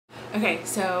Okay,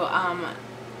 so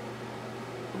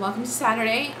welcome to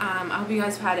Saturday. I hope you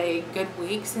guys have had a good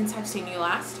week since I've seen you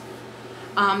last.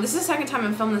 This is the second time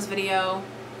I'm filming this video.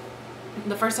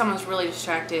 The first time I was really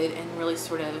distracted and really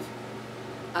sort of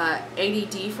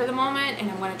ADD for the moment, and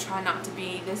I'm going to try not to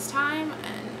be this time.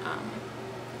 And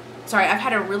sorry, I've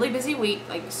had a really busy week,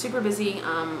 like super busy,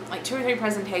 like 2 or 3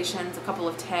 presentations, a couple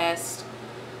of tests.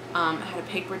 I had a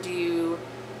paper due,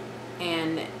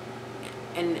 and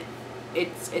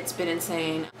it's been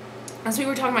insane. As we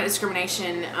were talking about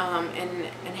discrimination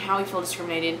and how we feel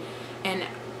discriminated, and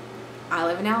I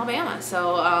live in Alabama,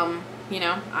 so you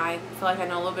know, I feel like I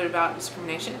know a little bit about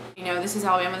discrimination. You know, this is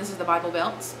Alabama, this is the Bible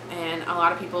Belt, and a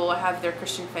lot of people have their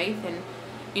Christian faith, and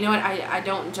you know what, I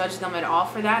don't judge them at all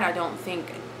for that. I don't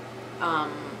think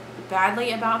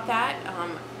badly about that.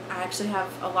 I actually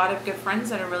have a lot of good friends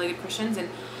that are really good Christians, and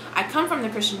I come from the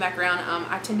Christian background.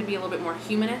 I tend to be a little bit more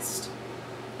humanist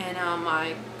in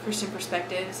my Christian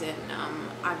perspectives, and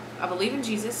I believe in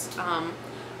Jesus.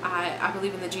 I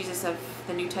believe in the Jesus of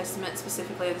the New Testament,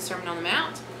 specifically of the Sermon on the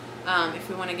Mount. If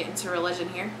we want to get into religion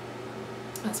here,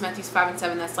 that's Matthew 5 and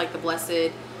 7. That's like the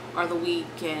blessed are the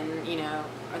weak, and you know,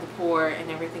 are the poor,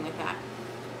 and everything like that.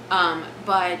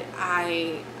 But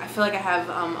I feel like I have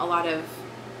a lot of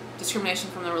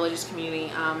discrimination from the religious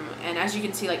community, and as you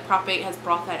can see, like Prop 8 has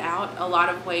brought that out a lot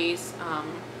of ways,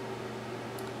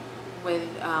 with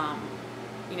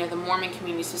you know, the Mormon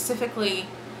community specifically,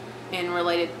 and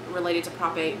related to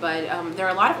Prop 8. But there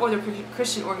are a lot of other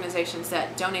Christian organizations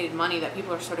that donated money that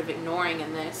people are sort of ignoring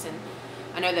in this, and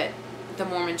I know that the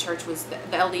Mormon church was the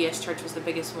LDS church was the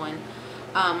biggest one.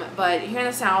 But here in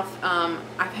the South,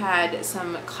 I've had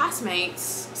some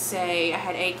classmates say, I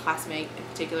had a classmate in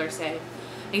particular say,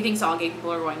 he thinks all gay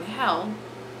people are going to hell,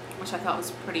 which I thought was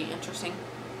pretty interesting.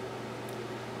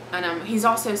 And he's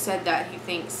also said that he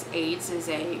thinks AIDS is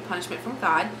a punishment from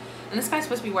God. And this guy's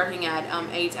supposed to be working at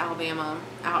AIDS Alabama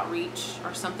Outreach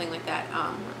or something like that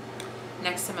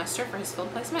next semester for his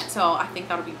field placement. So I think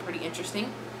that'll be pretty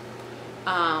interesting.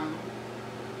 But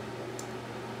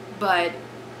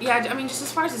yeah, I mean, just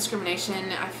as far as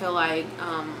discrimination, I feel like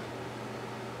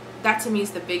that to me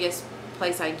is the biggest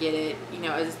place I get it, you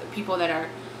know, is the people that are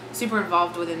super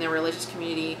involved within their religious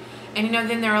community. And you know,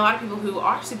 then there are a lot of people who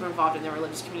are super involved in their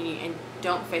religious community and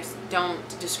don't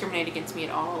discriminate against me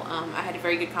at all. I had a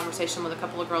very good conversation with a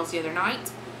couple of girls the other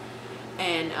night,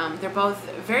 and they're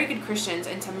both very good Christians,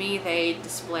 and to me they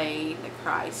display the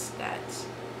Christ that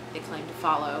they claim to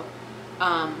follow.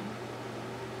 And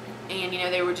you know,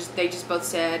 they just both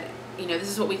said, you know, this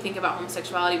is what we think about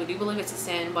homosexuality. We do believe it's a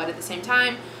sin, but at the same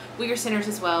time, we are sinners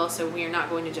as well, so we are not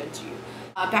going to judge you.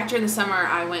 Back during the summer,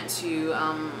 I went to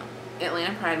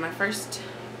Atlanta Pride, my first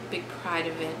big Pride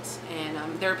event,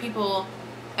 and there are people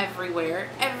everywhere,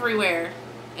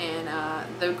 and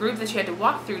the group that you had to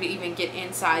walk through to even get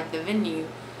inside the venue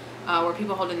were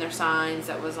people holding their signs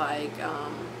that was like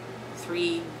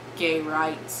 3 gay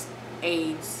rights,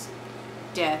 AIDS,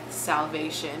 death,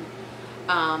 salvation.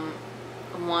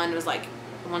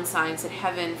 One sign said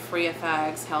heaven free of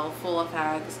fags, hell full of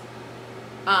fags.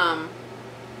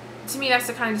 To me, that's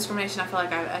the kind of discrimination I feel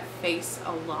like I face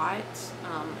a lot,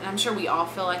 and I'm sure we all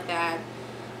feel like that.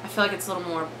 I feel like it's a little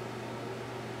more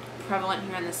prevalent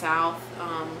here in the South.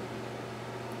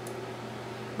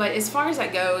 But as far as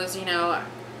that goes, you know,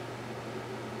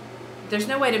 there's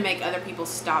no way to make other people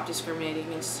stop discriminating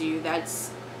against you.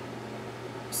 That's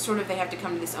sort of, they have to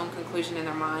come to this own conclusion in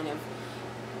their mind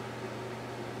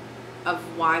of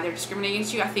why they're discriminating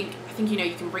against you. I think you know,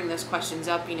 you can bring those questions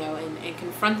up, you know, and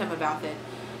confront them about it.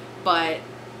 But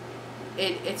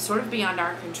it's sort of beyond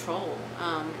our control.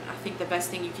 I think the best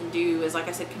thing you can do is, like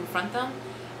I said, confront them.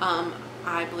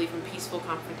 I believe in peaceful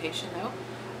confrontation, though.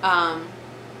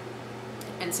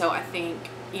 And so I think,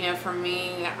 you know, for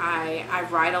me, I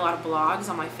write a lot of blogs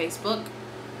on my Facebook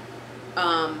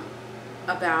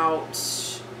about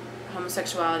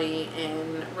homosexuality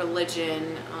and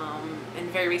religion.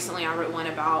 And very recently I wrote one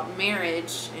about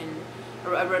marriage, and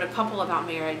I wrote a couple about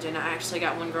marriage, and I actually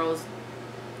got one girl was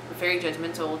very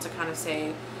judgmental to kind of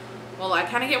say, well, I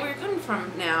kind of get where you're coming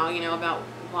from now, you know, about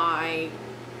why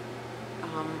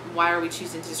are we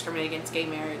choosing to discriminate against gay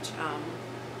marriage.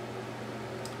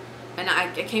 And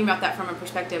I came about that from a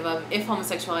perspective of, if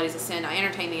homosexuality is a sin, I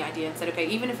entertained the idea and said, okay,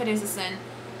 even if it is a sin,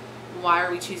 why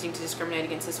are we choosing to discriminate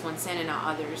against this one sin and not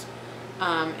others?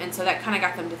 And so that kind of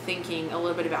got them to thinking a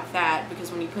little bit about that,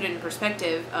 because when you put it in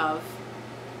perspective of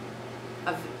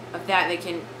that,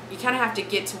 you kind of have to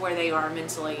get to where they are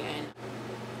mentally. And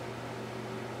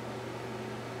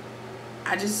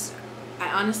I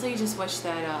honestly just wish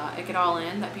that it could all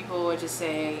end, that people would just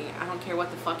say, I don't care what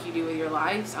the fuck you do with your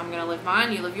lives, I'm gonna live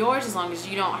mine, you live yours, as long as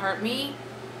you don't hurt me.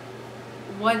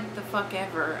 What the fuck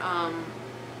ever.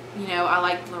 You know, I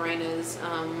like Lorena's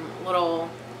little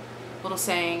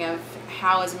saying of,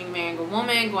 how is me marrying a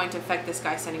woman going to affect this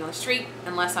guy standing on the street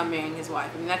unless I'm marrying his wife?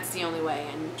 I mean, that's the only way,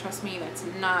 and trust me, that's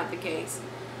not the case.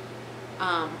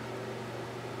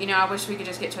 You know, I wish we could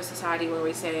just get to a society where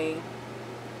we say,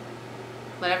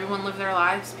 let everyone live their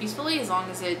lives peacefully as long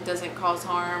as it doesn't cause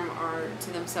harm or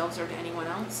to themselves or to anyone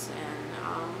else. And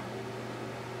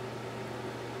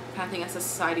I kind of think that's a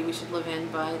society we should live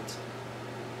in, but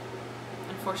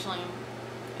unfortunately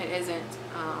it isn't.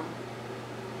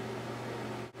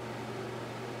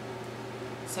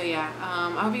 So yeah,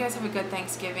 I hope you guys have a good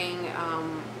Thanksgiving,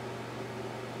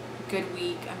 good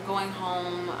week. I'm going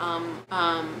home.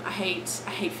 I hate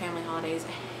family holidays.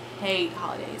 I hate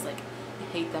holidays. Like, I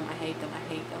hate them.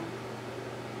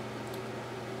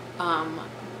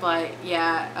 But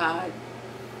yeah,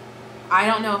 I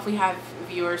don't know if we have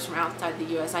viewers from outside the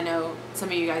U.S. I know some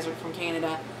of you guys are from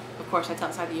Canada. Of course, that's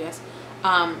outside the U.S.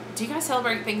 Do you guys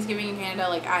celebrate Thanksgiving in Canada?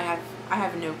 Like, I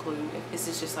have no clue if this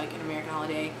is just like an American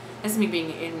holiday. This is me being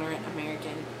an ignorant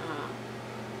American.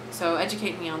 So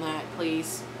educate me on that,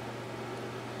 please.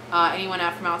 Anyone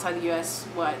out from outside the U.S.,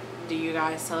 what do you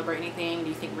guys celebrate? Anything? Do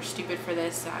you think we're stupid for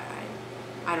this?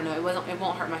 I don't know. It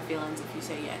won't hurt my feelings if you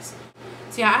say yes.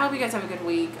 So yeah, I hope you guys have a good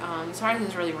week. Sorry this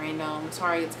is really random.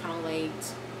 Sorry it's kind of late.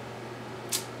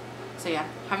 So yeah,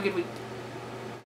 have a good week.